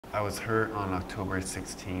I was hurt on October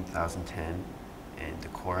 16, 2010 in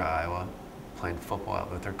Decorah, Iowa, playing football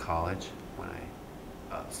at Luther College. When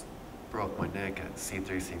I broke my neck at C3,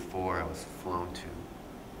 C4, I was flown to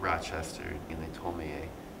Rochester, and they told me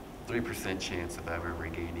a 3% chance of ever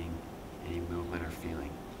regaining any movement or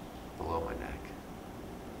feeling below my neck.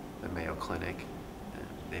 The Mayo Clinic,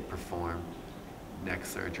 they performed neck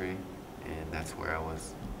surgery, and that's where I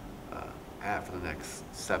was at for the next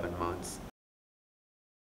 7 months.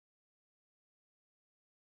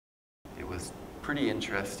 It was pretty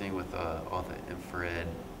interesting with all the infrared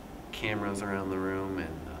cameras around the room and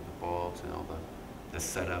the bulbs and all the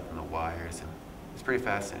setup and the wires. And it's pretty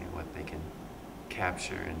fascinating what they can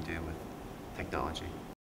capture and do with technology.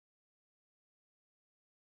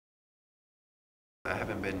 I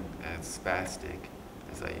haven't been as spastic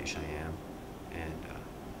as I usually am, and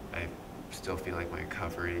I still feel like my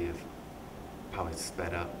recovery has probably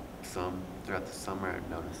sped up some throughout the summer. I've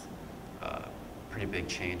noticed a pretty big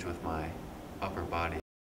change with my upper body.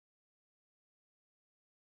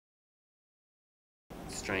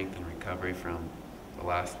 Strength and recovery from the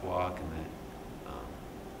last walk, and then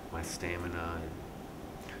my stamina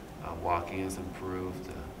and walking has improved.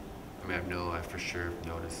 I for sure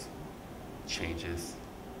noticed changes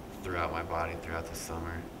throughout my body throughout the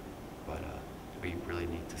summer, but it'd be really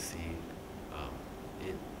neat to see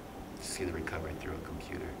the recovery through a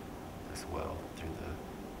computer as well, through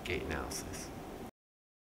the gait analysis.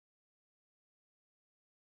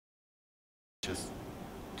 Just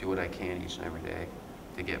do what I can each and every day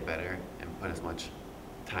to get better and put as much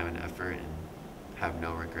time and effort and have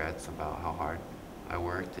no regrets about how hard I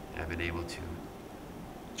worked. I've been able to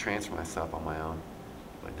transfer myself on my own,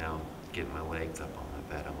 but now getting my legs up on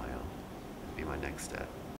my bed on my own would be my next step.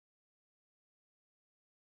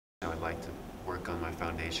 I would like to work on my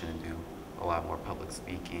foundation and do a lot more public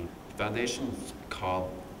speaking. The foundation is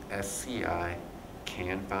called SCI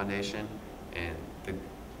CAN Foundation, and the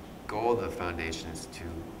goal of the foundation is to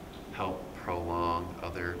help prolong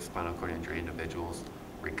other spinal cord injury individuals'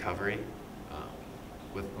 recovery.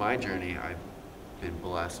 With my journey, I've been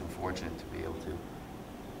blessed and fortunate to be able to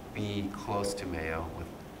be close to Mayo with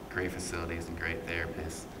great facilities and great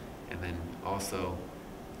therapists. And then also,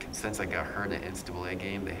 since I got hurt in an NCAA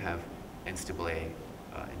game, they have NCAA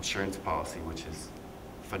insurance policy, which is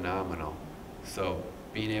phenomenal. So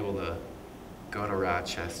being able to go to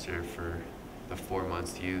Rochester for the 4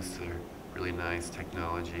 months use their really nice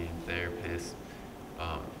technology and therapists,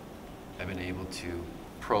 I've been able to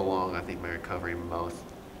prolong, I think, my recovery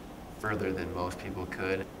further than most people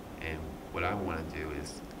could. And what I want to do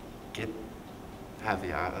is have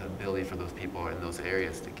the ability for those people in those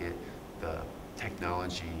areas to get the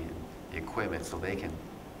technology and the equipment so they can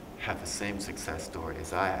have the same success story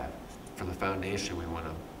as I have. For the foundation, we want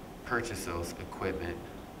to purchase those equipment,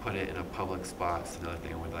 put it in a public spot. It's another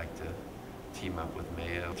thing I would like to team up with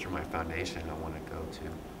Mayo. Through my foundation, I want to go to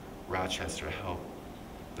Rochester to help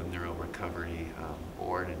the Neuro Recovery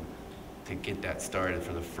Board and to get that started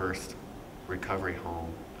for the first recovery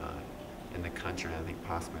home in the country, and I think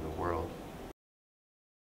possibly the world.